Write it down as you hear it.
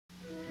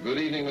Good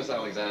evening, Miss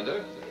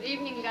Alexander. Good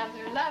evening,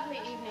 Gunther. Lovely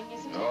evening,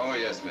 isn't it? Oh,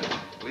 yes, miss.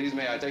 Please,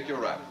 may I take your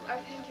wrap? Oh,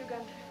 thank you,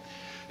 Gunther.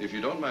 If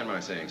you don't mind my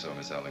saying so,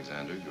 Miss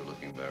Alexander, you're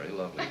looking very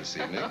lovely this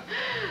evening.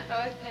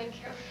 Oh, thank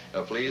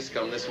you. Please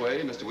come this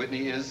way. Mr.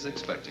 Whitney is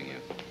expecting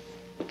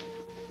you.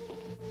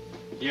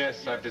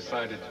 Yes, I've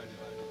decided.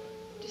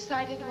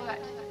 Decided what?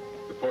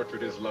 The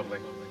portrait is lovely.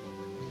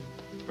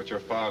 But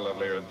you're far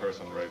lovelier in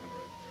person, Raven.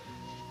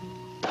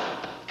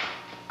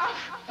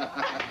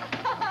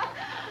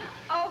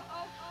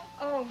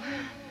 Oh,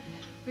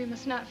 we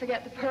must not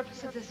forget the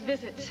purpose of this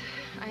visit.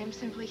 I am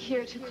simply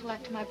here to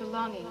collect my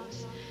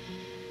belongings.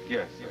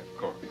 Yes, of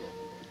course.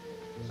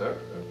 Sir?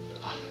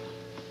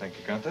 Thank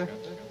you, Gunther.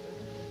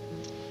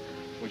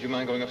 Would you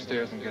mind going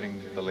upstairs and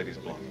getting the ladies'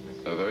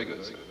 belongings? Very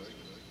good, sir.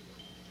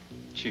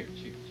 Cheers.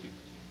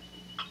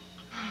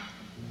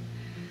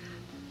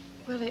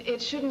 Well,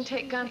 it shouldn't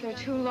take Gunther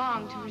too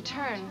long to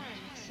return,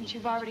 since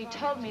you've already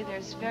told me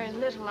there's very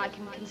little I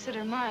can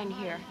consider mine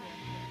here.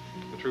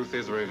 The truth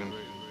is, Raven,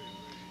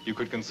 you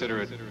could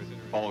consider it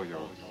all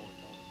yours.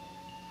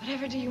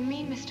 Whatever do you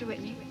mean, Mr.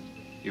 Whitney?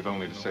 You've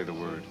only to say the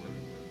word.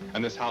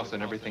 And this house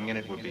and everything in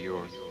it would be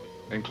yours,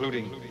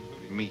 including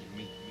me.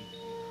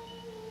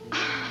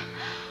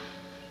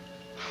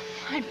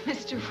 Why,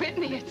 Mr.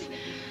 Whitney,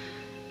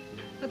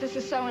 but this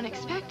is so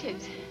unexpected.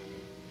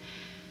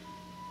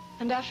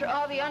 And after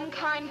all the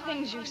unkind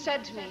things you've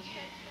said to me.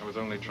 I was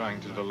only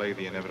trying to delay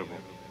the inevitable.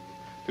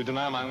 To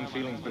deny my own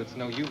feelings, but it's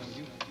no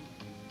use.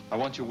 I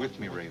want you with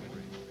me, Raven.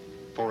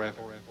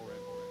 Forever.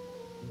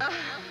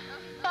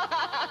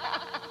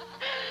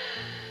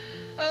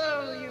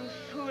 Oh, you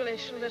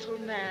foolish little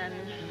man.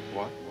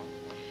 What?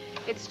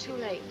 It's too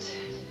late.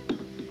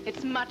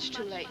 It's much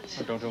too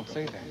late. Oh, don't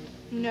say that.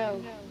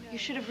 No. You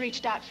should have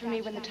reached out for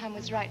me when the time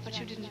was right, but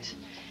you didn't.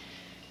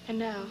 And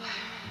now,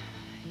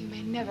 you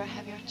may never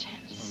have your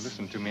chance. Oh,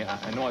 listen to me.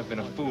 I know I've been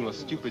a fool, a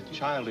stupid,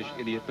 childish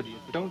idiot, but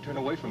don't turn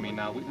away from me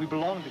now. We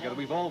belong together.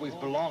 We've always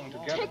belonged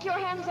together. Take your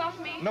hands off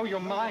me. No, you're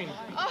mine.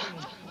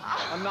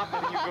 I'm not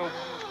letting you go.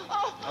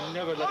 I'm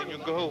never letting you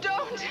go.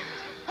 Don't.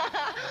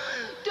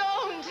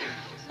 Don't.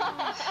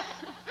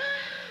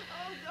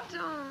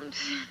 Don't.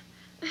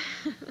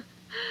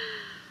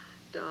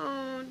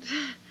 Don't.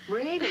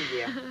 Raven,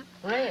 dear.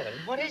 Raven,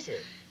 what is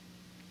it?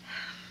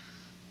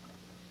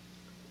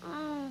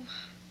 Oh,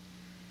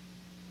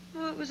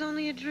 it was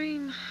only a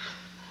dream.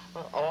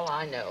 Well, all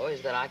I know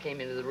is that I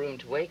came into the room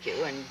to wake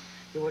you, and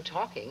you were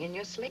talking in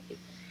your sleep.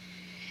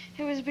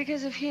 It was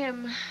because of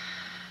him.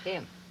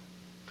 Him?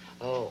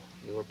 Oh,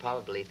 you were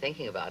probably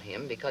thinking about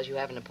him because you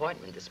have an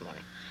appointment this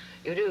morning.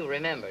 You do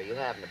remember you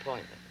have an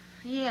appointment.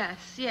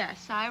 Yes,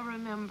 I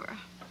remember.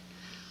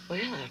 Well,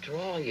 after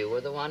all, you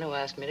were the one who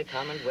asked me to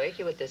come and wake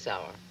you at this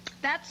hour.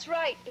 That's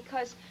right,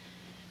 because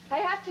I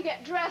have to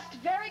get dressed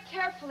very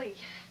carefully.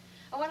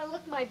 I want to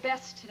look my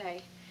best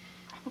today.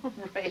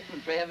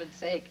 Raven, for heaven's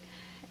sake.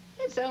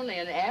 It's only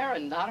an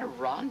errand, not a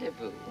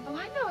rendezvous. Oh,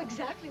 I know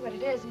exactly what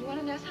it is. And you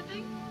want to know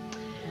something?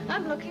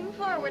 I'm looking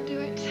forward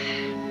to it.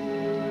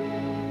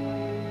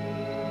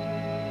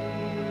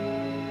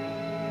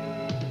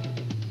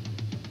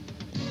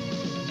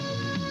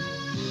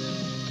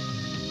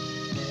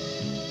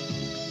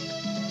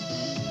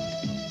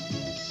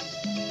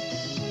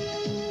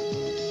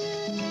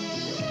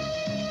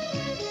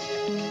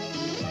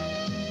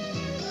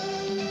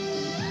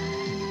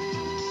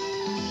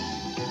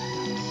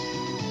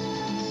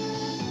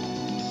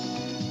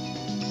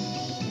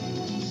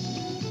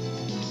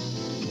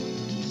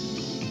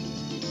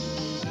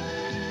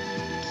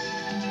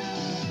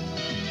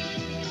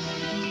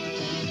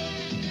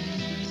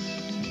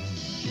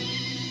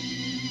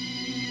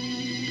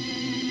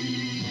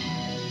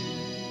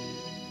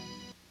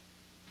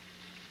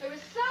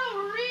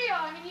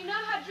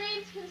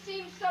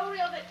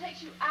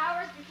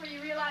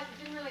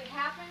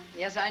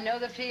 Yes, I know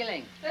the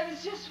feeling. That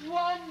was just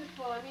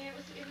wonderful. I mean,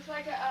 it was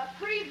like a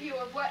preview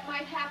of what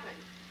might happen.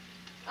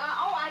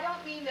 Oh, I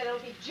don't mean that it'll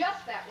be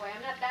just that way.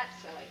 I'm not that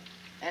silly.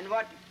 And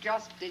what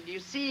just did you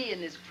see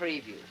in this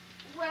preview?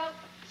 Well,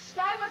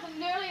 Sty wasn't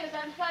nearly as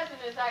unpleasant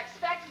as I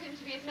expected him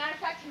to be. As a matter of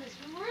fact, he was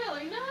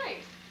really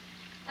nice.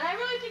 And I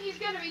really think he's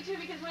going to be,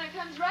 too, because when it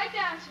comes right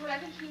down to it, I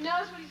think he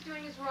knows what he's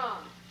doing is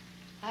wrong.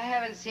 I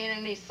haven't seen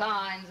any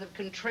signs of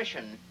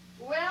contrition.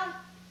 Well,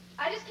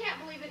 I just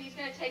can't believe that he's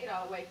going to take it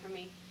all away from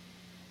me.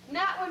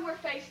 Not when we're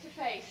face to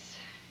face.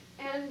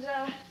 And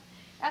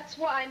that's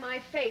why my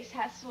face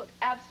has to look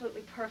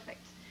absolutely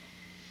perfect.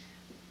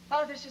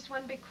 Oh, there's just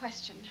one big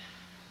question.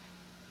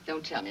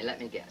 Don't tell me, let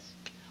me guess.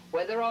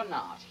 Whether or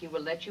not he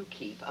will let you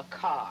keep a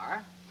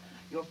car,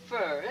 your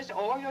furs,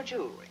 or your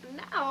jewelry.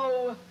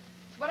 No,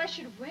 it's what I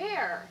should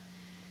wear.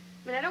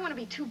 I mean, I don't want to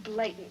be too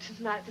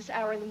blatant, not at this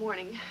hour in the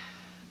morning.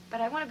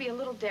 But I want to be a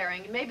little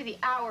daring, and maybe the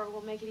hour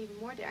will make it even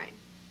more daring.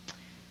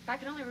 If I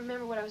could only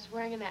remember what I was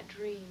wearing in that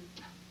dream.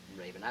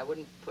 Raven, I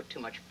wouldn't put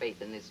too much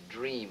faith in this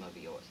dream of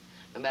yours.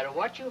 No matter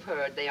what you've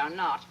heard, they are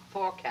not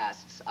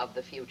forecasts of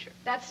the future.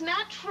 That's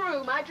not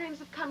true. My dreams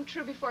have come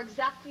true before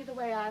exactly the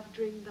way I've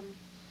dreamed them.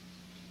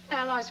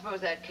 Well, I suppose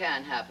that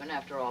can happen.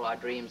 After all, our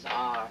dreams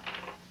are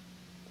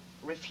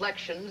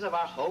reflections of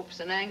our hopes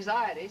and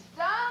anxieties.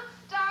 Don't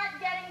start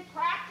getting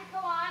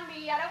practical on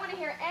me. I don't want to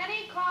hear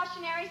any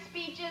cautionary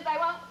speeches. I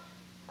won't...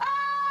 Ah!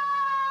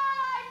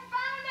 I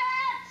found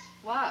it!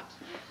 What?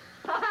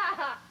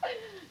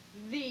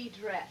 The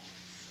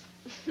dress.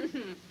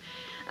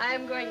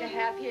 I'm going to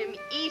have him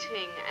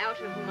eating out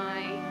of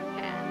my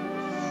hands.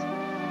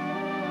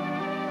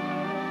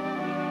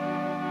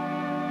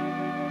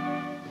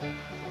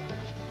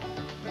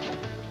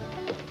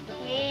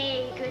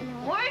 Hey, good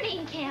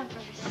morning, campers.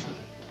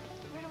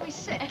 Where do we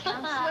sit,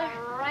 Counselor?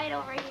 Right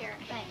over here.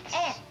 Thanks.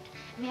 And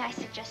may I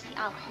suggest the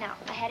omelet? Now,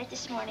 I had it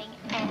this morning,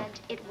 and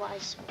it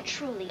was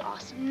truly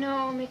awesome.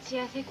 No,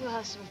 Mitzi, I think we'll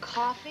have some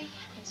coffee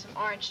and some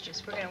orange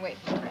juice. We're going to wait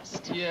for the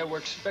rest. Yeah, we're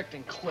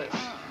expecting Clif.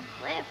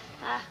 Clif?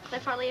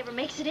 Clif hardly ever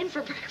makes it in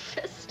for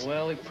breakfast.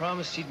 Well, he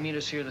promised he'd meet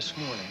us here this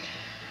morning.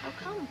 How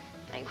come?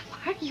 Like,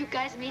 why are you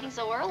guys meeting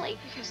so early?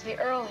 Because the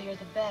earlier,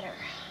 the better.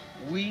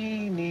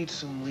 We need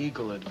some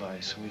legal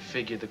advice, and we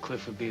figured that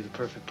Clif would be the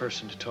perfect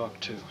person to talk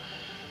to.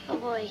 Oh,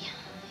 boy.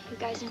 You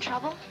guys in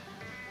trouble?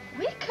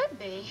 We could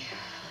be.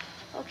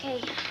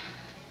 Okay.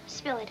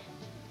 Spill it.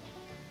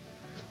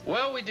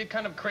 Well, we did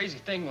kind of a crazy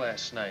thing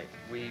last night.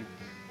 We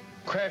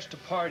crashed a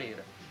party at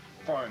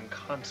a foreign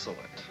consulate.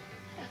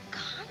 A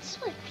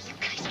consulate? What are you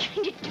guys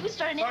trying to do?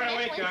 Start an Sorry to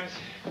international... wait, guys.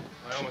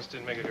 I almost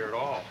didn't make it here at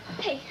all.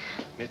 Hey.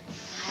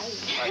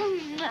 Hi.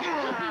 Good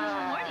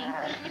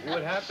morning.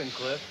 What happened,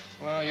 Clif?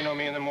 Well, you know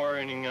me in the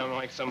morning, I'm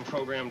like some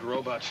programmed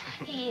robot.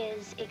 He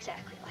is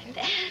exactly like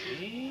that.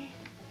 Me?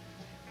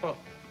 Well,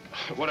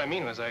 what I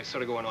mean was I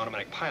sort of go on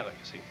automatic pilot,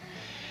 you see.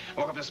 I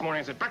woke up this morning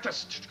and said,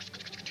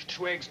 breakfast,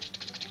 2 eggs,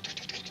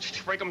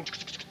 break them.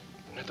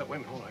 And I thought, wait a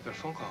minute, hold on, I got a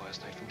phone call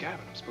last night from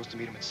Gavin. I'm supposed to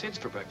meet him at Sid's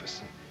for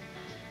breakfast. And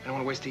I don't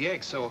want to waste the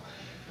eggs, so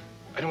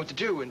I didn't know what to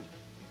do, and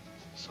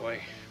so I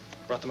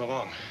brought them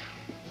along.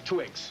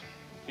 2 eggs.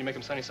 You make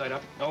them sunny side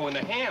up? Oh, and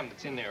the ham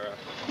that's in there,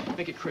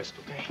 make it crisp,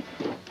 okay?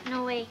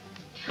 No way.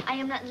 I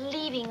am not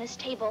leaving this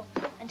table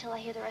until I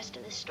hear the rest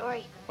of this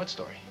story. What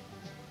story?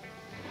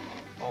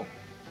 Oh,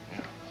 yeah,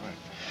 all right.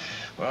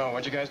 Well,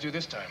 what'd you guys do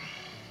this time?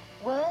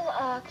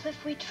 Well,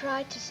 Clif, we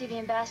tried to see the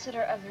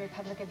ambassador of the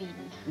Republic of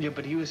Eden. Yeah,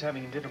 but he was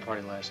having a dinner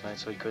party last night,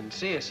 so he couldn't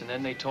see us. And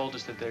then they told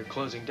us that they're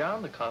closing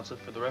down the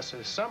consulate for the rest of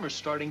the summer,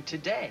 starting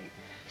today.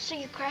 So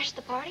you crashed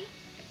the party?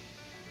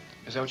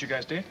 Is that what you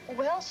guys did?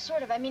 Well,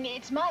 sort of. I mean,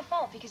 it's my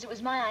fault because it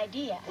was my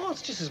idea. Well,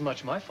 it's just as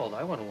much my fault.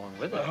 I went along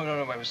with it. Oh,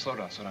 no, wait, slow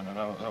down.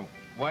 No.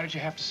 Why did you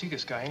have to see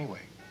this guy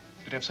anyway?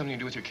 Did it have something to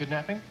do with your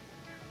kidnapping?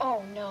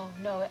 Oh, no.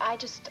 I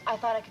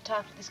thought I could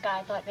talk to this guy.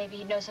 I thought maybe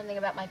he'd know something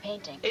about my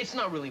painting. It's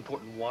not really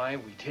important why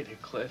we did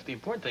it, Clif. The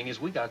important thing is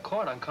we got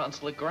caught on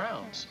consulate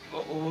grounds.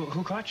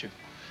 Who caught you?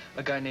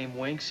 A guy named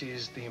Winks.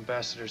 He's the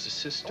ambassador's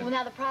assistant. Well,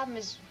 now the problem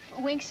is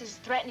Winks is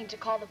threatening to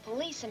call the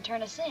police and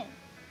turn us in.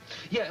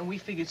 Yeah, and we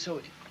figured,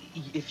 so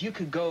if you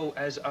could go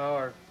as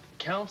our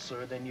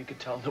counselor, then you could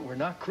tell them that we're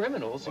not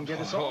criminals and get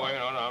us off.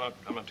 No,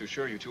 I'm not too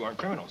sure you two aren't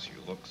criminals.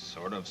 You look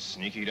sort of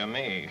sneaky to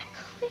me.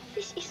 Cliff,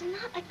 this is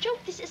not a joke.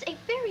 This is a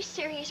very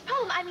serious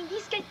problem. I mean,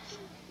 these guys...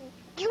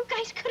 You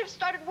guys could have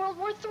started World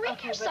War III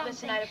okay, or something. But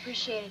listen, I'd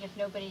appreciate it if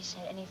nobody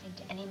said anything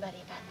to anybody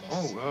about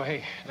this. Oh, well,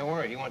 hey, don't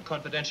worry. You want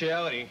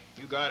confidentiality.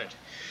 You got it.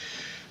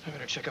 I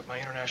better check up my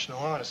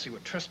international law to see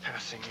what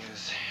trespassing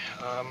is.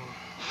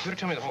 You better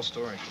tell me the whole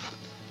story.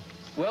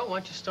 Well, why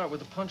don't you start with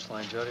the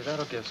punchline, Jody?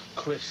 That'll get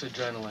Cliff's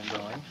adrenaline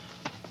going.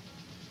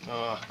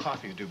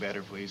 Coffee would do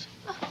better, please.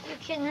 Oh, you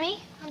kidding me?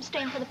 I'm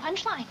staying for the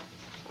punchline.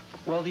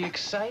 Well, the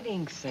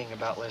exciting thing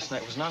about last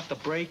night was not the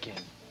break-in.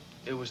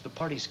 It was the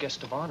party's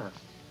guest of honor.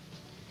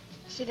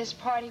 See, this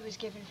party was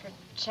given for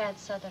Chad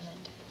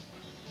Sutherland.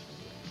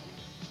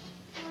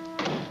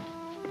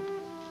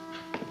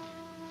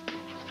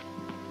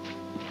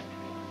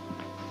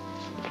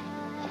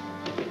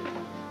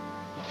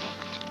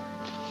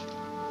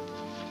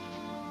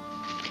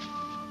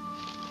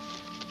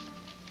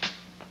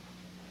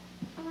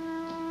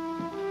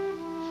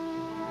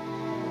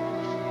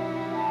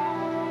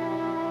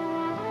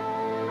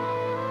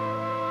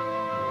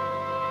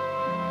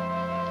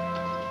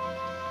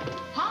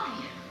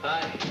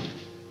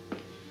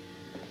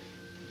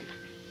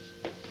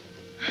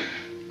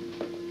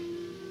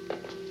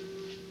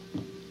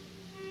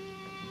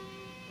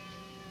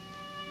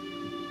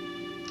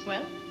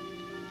 Well,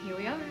 here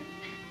we are.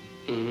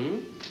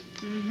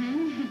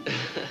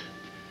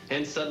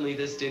 And suddenly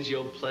this dingy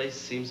old place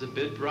seems a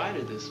bit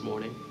brighter this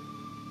morning.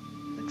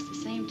 Looks the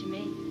same to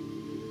me.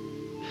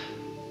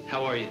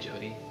 How are you,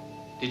 Jody?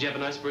 Did you have a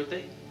nice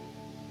birthday?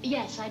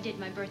 Yes, I did.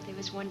 My birthday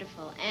was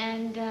wonderful.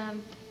 And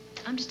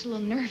I'm just a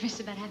little nervous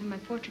about having my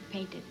portrait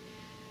painted.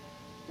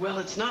 Well,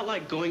 it's not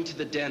like going to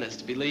the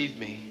dentist, believe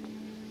me.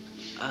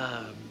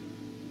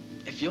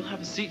 If you'll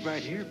have a seat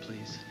right here,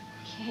 please.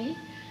 Okay.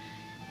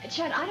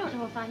 Chad, I don't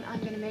know if I'm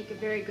going to make a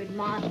very good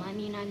model. I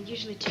mean, I'm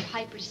usually too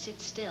hyper to sit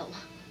still.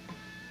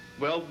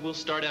 Well, we'll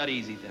start out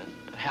easy then,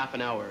 a half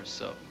an hour or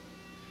so.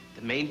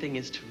 The main thing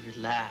is to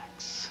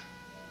relax.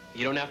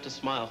 You don't have to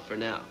smile for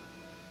now.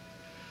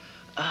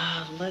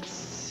 Let's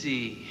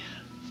see.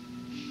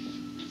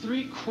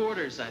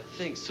 3/4, I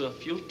think. So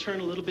if you'll turn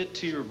a little bit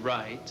to your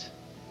right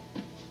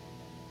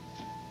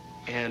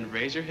and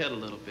raise your head a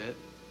little bit,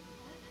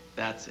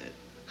 that's it.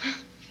 I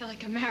feel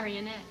like a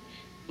marionette.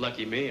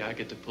 Lucky me, I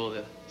get to pull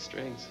the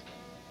strings.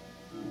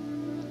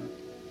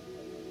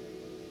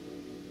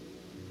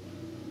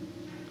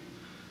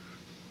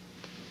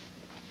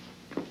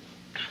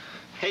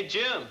 Hey,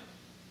 Jim.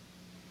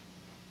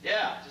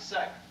 Yeah, just a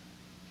sec.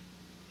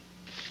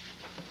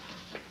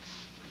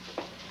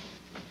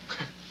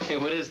 Hey,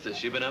 what is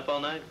this? You been up all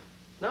night?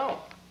 No,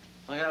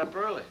 I got up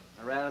early.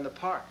 I ran in the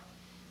park.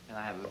 And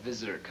I have a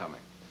visitor coming.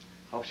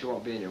 Hope she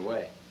won't be in your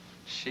way.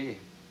 She?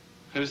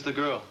 Who's the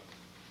girl?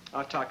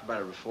 I've talked about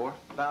her before.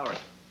 Valerie.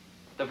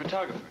 The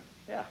photographer?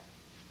 Yeah.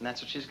 And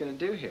that's what she's going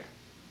to do here.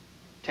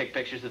 Take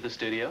pictures of the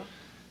studio?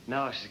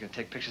 No, she's going to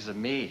take pictures of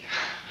me.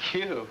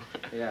 You?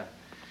 Yeah.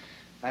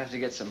 I have to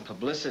get some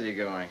publicity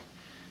going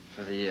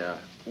for the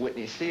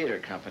Whitney Theater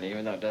Company,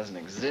 even though it doesn't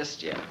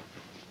exist yet.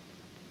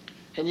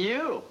 And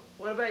you?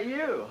 What about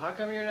you? How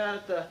come you're not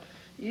at the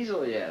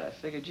easel yet? I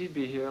figured you'd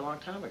be here a long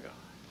time ago.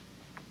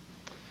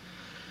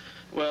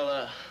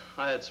 Well,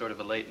 I had sort of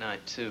a late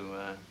night, too.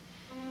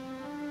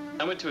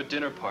 I went to a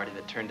dinner party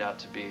that turned out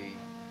to be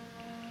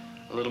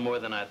a little more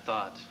than I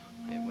thought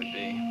it would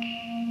be.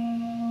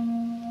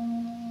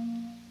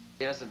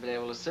 He hasn't been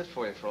able to sit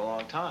for you for a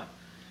long time.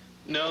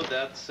 No,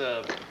 that's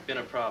been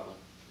a problem.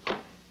 Yeah,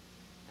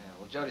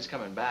 well, Jody's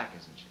coming back,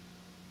 isn't she?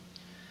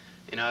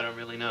 You know, I don't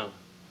really know,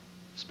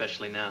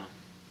 especially now.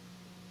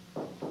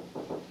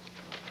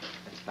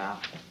 It's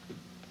Val.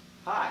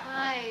 Hi.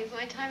 Hi, is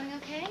my timing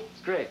okay?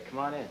 It's great. Come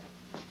on in.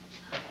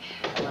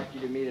 I'd like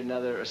you to meet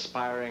another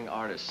aspiring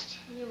artist.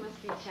 You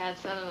must be Chad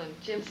Sutherland.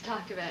 Jim's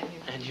talked about you.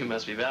 And you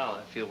must be Val.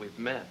 I feel we've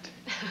met.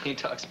 He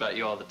talks about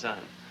you all the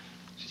time.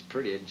 She's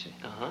pretty, isn't she?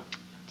 Uh-huh.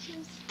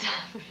 Jim,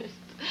 stop it.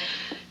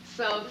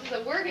 So, this is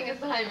a working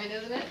assignment,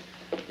 isn't it?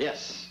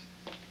 Yes.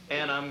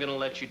 And I'm gonna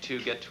let you two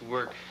get to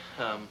work.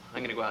 I'm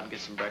gonna go out and get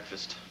some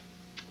breakfast.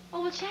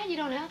 Oh, well, Chad, you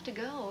don't have to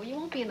go. You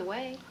won't be in the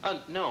way.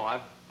 No,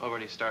 I've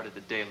already started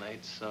the day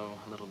late, so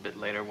a little bit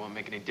later won't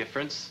make any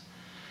difference.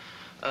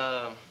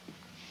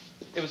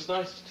 It was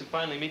nice to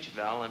finally meet you,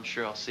 Val. I'm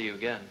sure I'll see you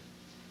again.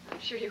 I'm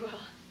sure you will.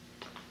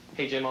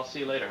 Hey, Jim, I'll see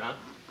you later, huh?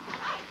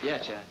 Yeah,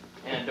 Chad.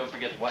 And don't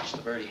forget to watch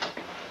the birdie.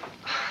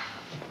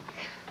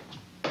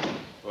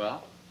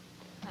 Well,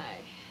 Hi.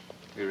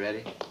 you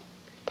ready?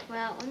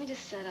 Well, let me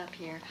just set up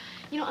here.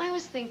 You know, I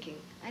was thinking,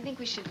 I think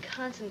we should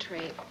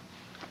concentrate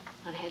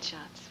on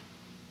headshots.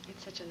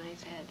 It's such a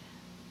nice head.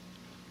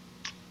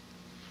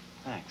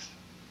 Thanks.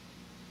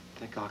 I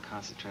think I'll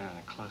concentrate on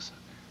a close-up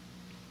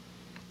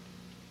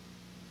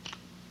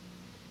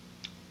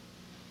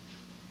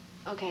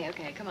here.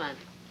 Okay, come on.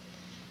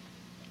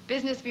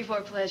 Business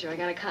before pleasure. I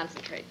gotta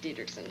concentrate,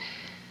 Diedrichson.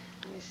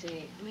 Let me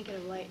see. Let me get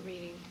a light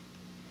reading.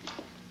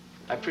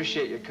 I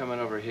appreciate your coming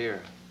over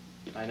here.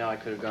 I know I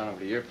could have gone over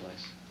to your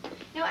place.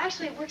 No,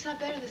 actually, it works out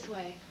better this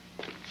way.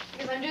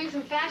 Because I'm doing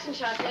some fashion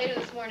shots later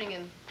this morning,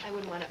 and I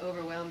wouldn't want to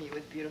overwhelm you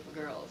with beautiful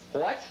girls.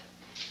 What?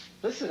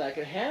 Listen, I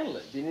can handle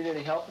it. Do you need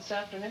any help this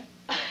afternoon?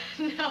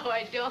 No,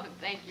 I don't,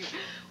 thank you.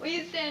 Will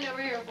you stand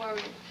over here for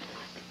me?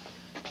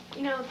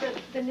 You know,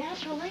 the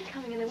natural light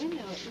coming in the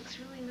window, it looks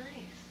really nice.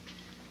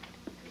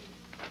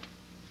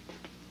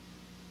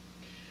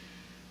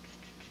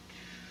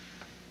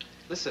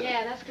 Listen.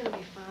 Yeah, that's gonna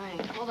be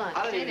fine. Hold on,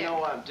 I don't stay even there. know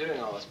why I'm doing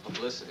all this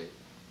publicity.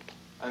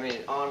 I mean,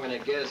 all I'm gonna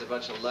get is a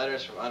bunch of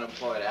letters from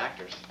unemployed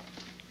actors.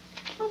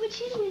 Oh, but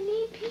Jim, you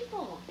need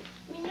people.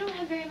 I mean, you don't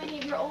have very many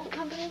of your old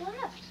company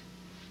left.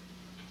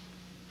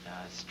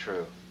 Yeah, that's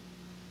true.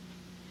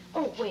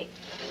 Oh, wait.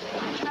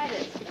 Try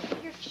this.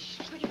 Put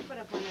your foot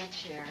up on that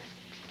chair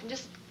and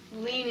just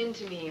lean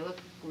into me. Look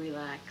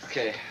relaxed.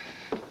 Okay.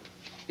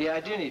 Yeah, I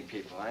do need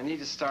people. I need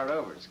to start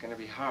over. It's gonna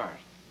be hard.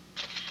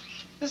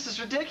 This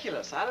is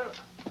ridiculous. I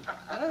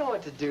don't know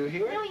what to do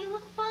here. No, you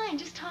look fine.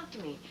 Just talk to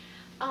me.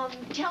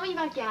 Tell me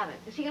about Gavin.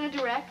 Is he going to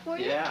direct for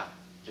you? Yeah,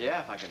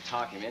 if I can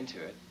talk him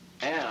into it.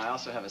 And I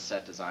also have a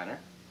set designer.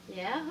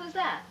 Yeah? Who's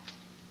that?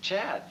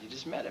 Chad, you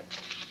just met him.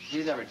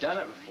 He's never done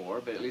it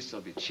before, but at least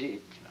it'll be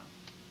cheap, you know.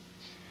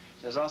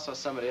 There's also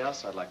somebody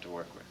else I'd like to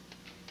work with.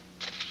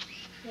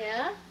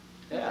 Yeah?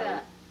 Who's Yeah,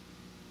 that?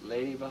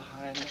 lady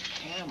behind the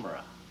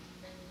camera.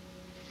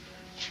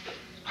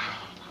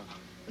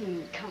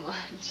 Come on,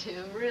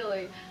 Jim,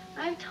 really.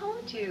 I've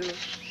told you.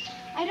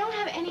 I don't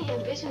have any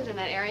ambitions in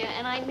that area,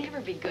 and I'd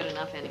never be good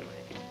enough anyway.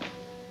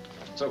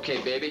 It's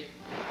okay, baby.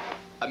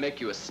 I make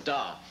you a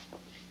star.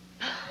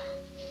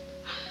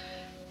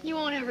 You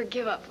won't ever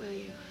give up, will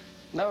you?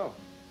 No.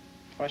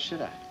 Why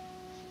should I?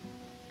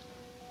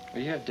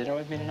 Will you have dinner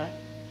with me tonight?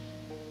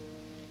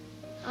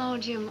 Oh,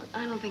 Jim,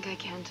 I don't think I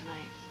can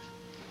tonight.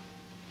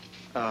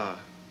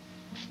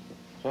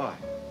 Why?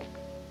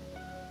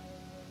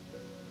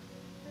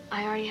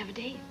 I already have a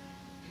date.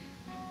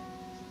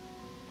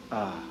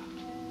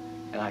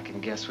 And I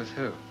can guess with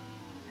who?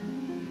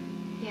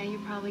 Yeah, you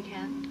probably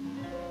can.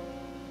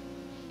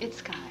 It's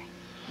Sky.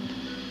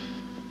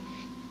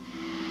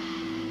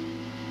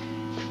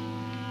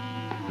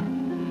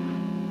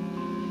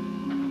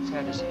 Say,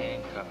 had us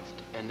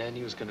handcuffed, and then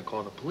he was going to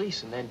call the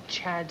police, and then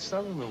Chad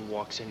Sutherland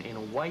walks in a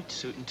white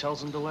suit and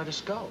tells him to let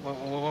us go.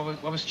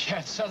 What was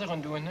Chad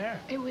Sutherland doing there?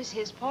 It was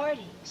his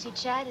party. See,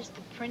 Chad is the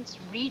Prince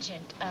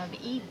Regent of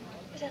Eden.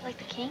 Is that like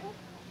the king?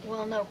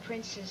 Well, no,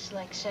 Prince is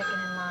like second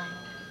in line.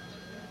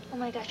 Oh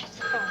my gosh, it's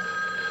the phone.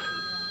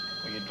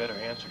 Well, you'd better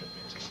answer it,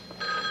 Mitzi.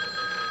 Why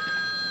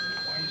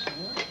are you so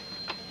worried?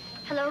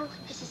 Hello,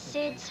 this is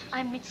Sid's.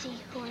 I'm Mitzi.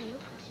 Who are you?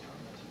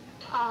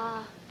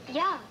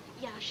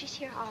 Yeah, she's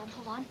here.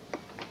 Hold on.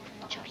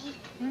 Jody,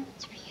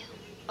 it's for you.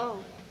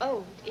 Oh,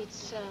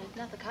 it's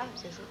not the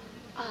cops, is it?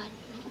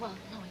 Well,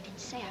 no, I didn't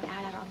say.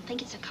 I don't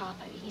think it's a cop.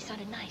 He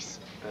sounded nice.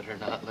 Better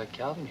not let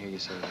Calvin hear you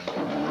say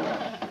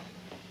that.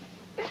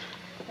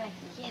 Thanks.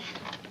 Yeah.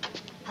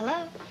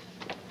 Hello?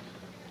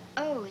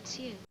 Oh, it's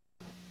you.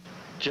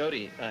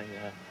 Jody,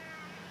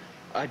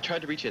 I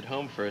tried to reach you at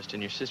home first,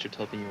 and your sister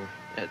told me you were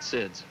at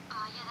Sid's. Yeah,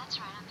 that's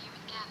right. I'm here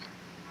with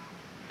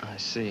Gavin. I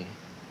see.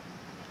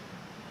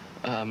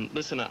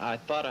 Listen, I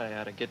thought I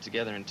ought to get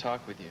together and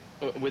talk with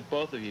you. With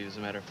both of you, as a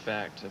matter of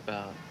fact,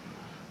 about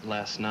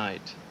last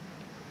night.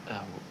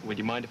 Would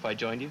you mind if I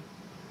joined you?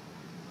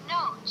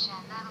 No,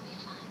 Chad, that'll be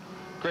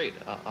fine. Great.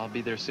 I'll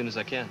be there as soon as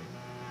I can.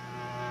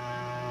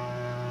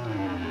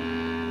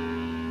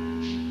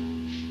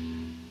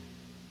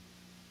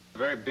 A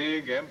very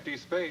big, empty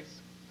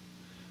space.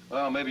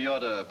 Well, maybe you ought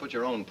to put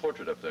your own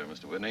portrait up there,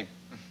 Mr. Whitney.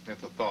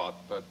 It's a thought,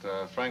 but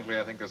frankly,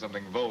 I think there's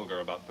something vulgar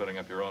about putting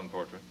up your own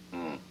portrait.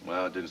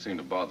 Well, it didn't seem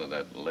to bother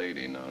that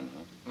lady none,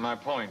 huh? My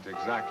point,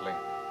 exactly.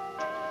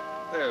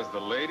 There's the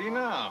lady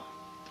now.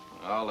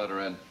 I'll let her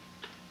in.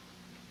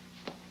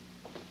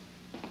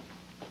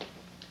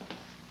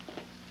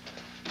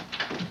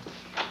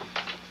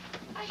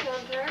 Hi,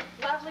 Gunther.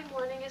 Lovely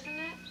morning, isn't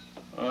it?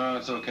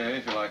 It's okay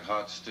if you like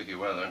hot, sticky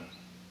weather.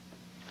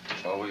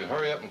 Well, will you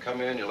hurry up and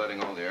come in? You're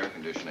letting all the air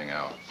conditioning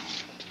out.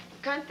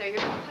 Gunther, you're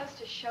supposed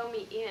to show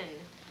me in.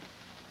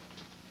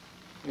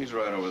 He's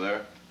right over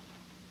there.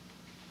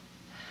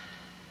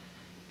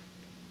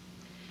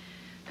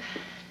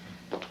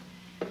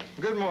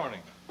 Good morning.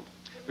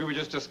 We were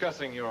just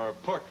discussing your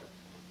portrait.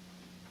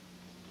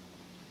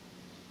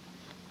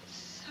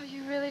 So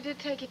you really did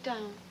take it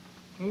down?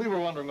 We were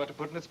wondering what to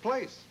put in its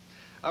place.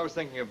 I was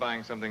thinking of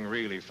buying something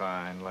really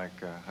fine, like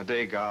a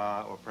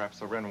Degas or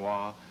perhaps a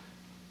Renoir.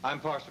 I'm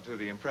partial to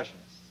the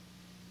Impressionists.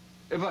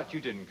 But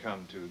you didn't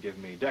come to give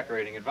me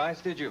decorating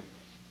advice, did you?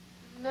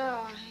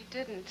 No, I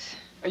didn't.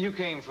 You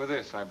came for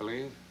this, I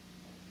believe.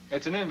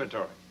 It's an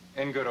inventory,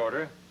 in good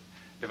order,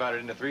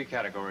 divided into 3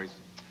 categories.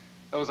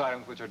 Those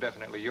items which are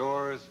definitely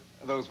yours,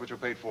 those which are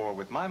paid for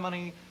with my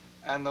money,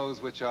 and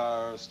those which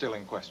are still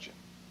in question.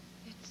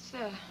 It's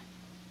a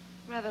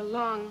rather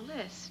long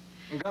list.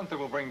 Gunther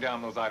will bring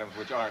down those items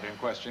which aren't in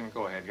question.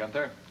 Go ahead,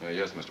 Gunther.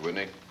 Yes, Mr.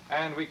 Whitney.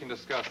 And we can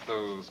discuss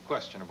those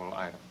questionable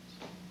items.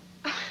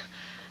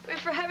 But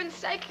for heaven's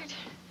sake, do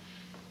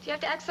you have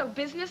to act so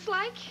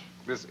businesslike?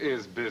 This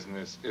is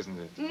business, isn't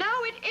it? No,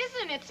 it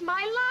isn't. It's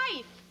my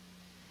life.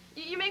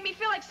 You make me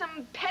feel like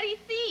some petty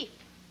thief.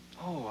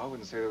 Oh, I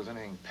wouldn't say there was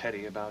anything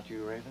petty about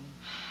you, Raven.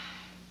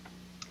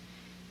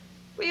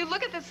 Will you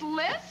look at this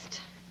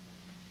list?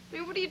 I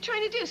mean, what are you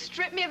trying to do?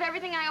 Strip me of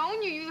everything I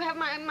own? You have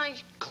my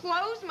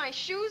clothes, my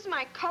shoes,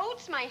 my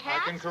coats, my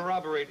hats? I can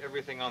corroborate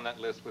everything on that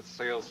list with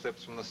sales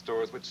slips from the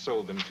stores which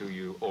sold them to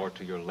you or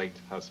to your late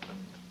husband.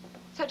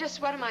 So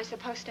just what am I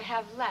supposed to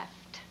have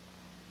left?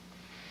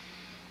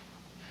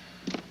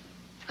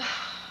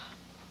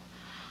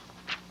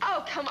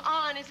 Oh, come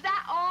on. Is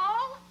that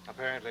all?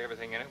 Apparently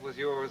everything in it was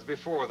yours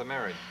before the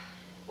marriage.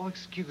 Oh,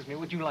 excuse me,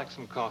 would you like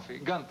some coffee?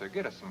 Gunther,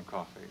 get us some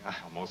coffee. I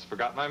almost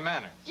forgot my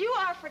manners. You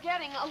are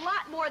forgetting a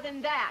lot more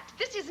than that.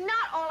 This is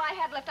not all I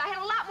had left. I had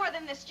a lot more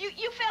than this.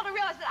 You fail to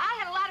realize that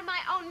I had a lot of my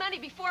own money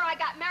before I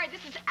got married.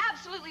 This is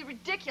absolutely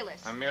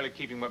ridiculous. I'm merely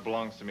keeping what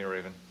belongs to me,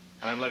 Raven.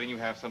 And I'm letting you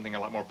have something a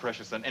lot more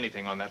precious than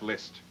anything on that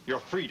list. Your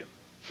freedom.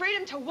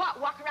 Freedom to what?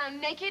 Walk around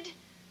naked?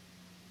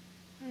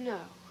 No.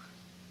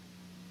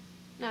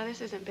 No, this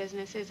isn't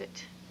business, is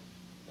it?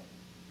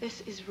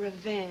 This is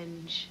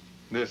revenge.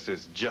 This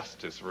is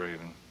justice,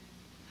 Raven.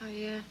 Oh,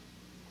 yeah?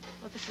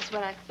 Well, this is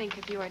what I think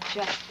of your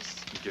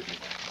justice. Give me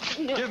that.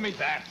 No. Give me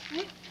that.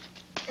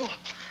 You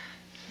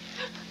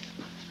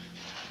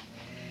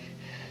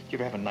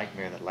ever have a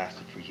nightmare that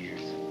lasted for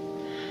years?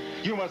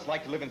 You must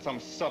like to live in some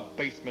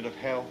sub-basement of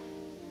hell.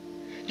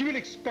 You really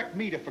expect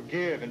me to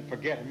forgive and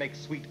forget and make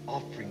sweet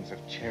offerings of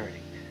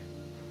charity,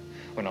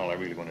 when all I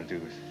really want to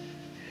do is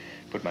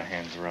put my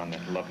hands around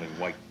that lovely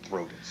white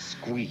throat and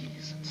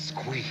squeeze and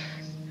squeeze.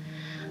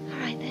 All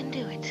right, then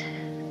do it.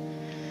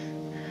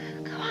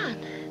 Come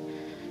on.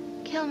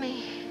 Kill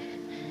me.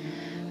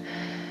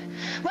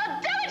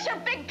 Well, do it, you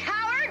big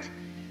coward!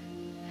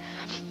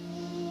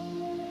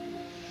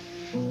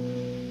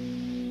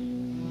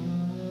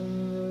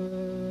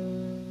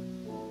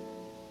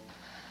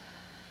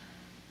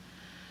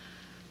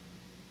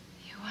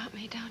 You want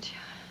me, don't you?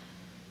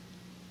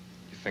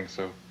 You think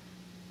so?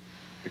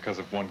 Because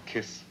of one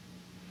kiss?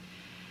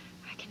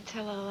 I can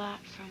tell a lot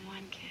from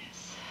one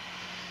kiss.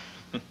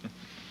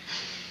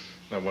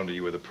 No wonder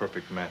you were the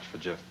perfect match for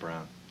Jeff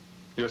Brown.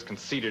 You're as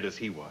conceited as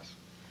he was.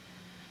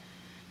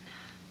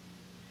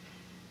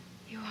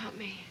 You want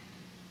me.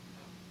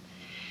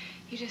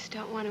 You just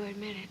don't want to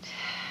admit it.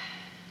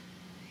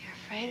 You're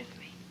afraid of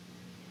me.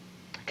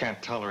 I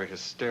can't tolerate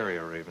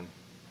hysteria, Raven.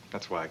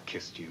 That's why I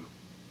kissed you.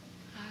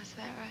 Oh, is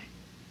that right?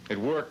 It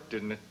worked,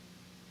 didn't it?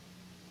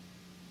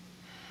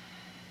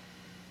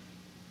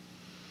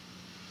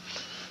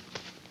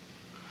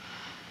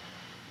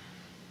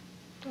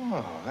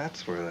 Oh,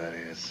 that's where that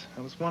is.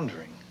 I was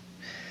wondering.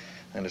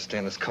 I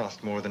understand this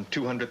cost more than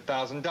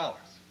 $200,000. That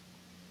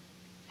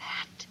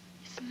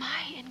is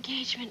my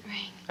engagement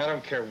ring. I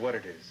don't care what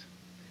it is.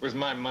 It was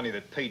my money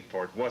that paid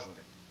for it, wasn't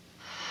it?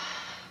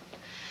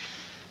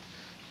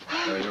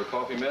 Your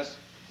coffee, miss?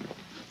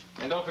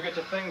 And don't forget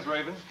your things,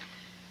 Raven.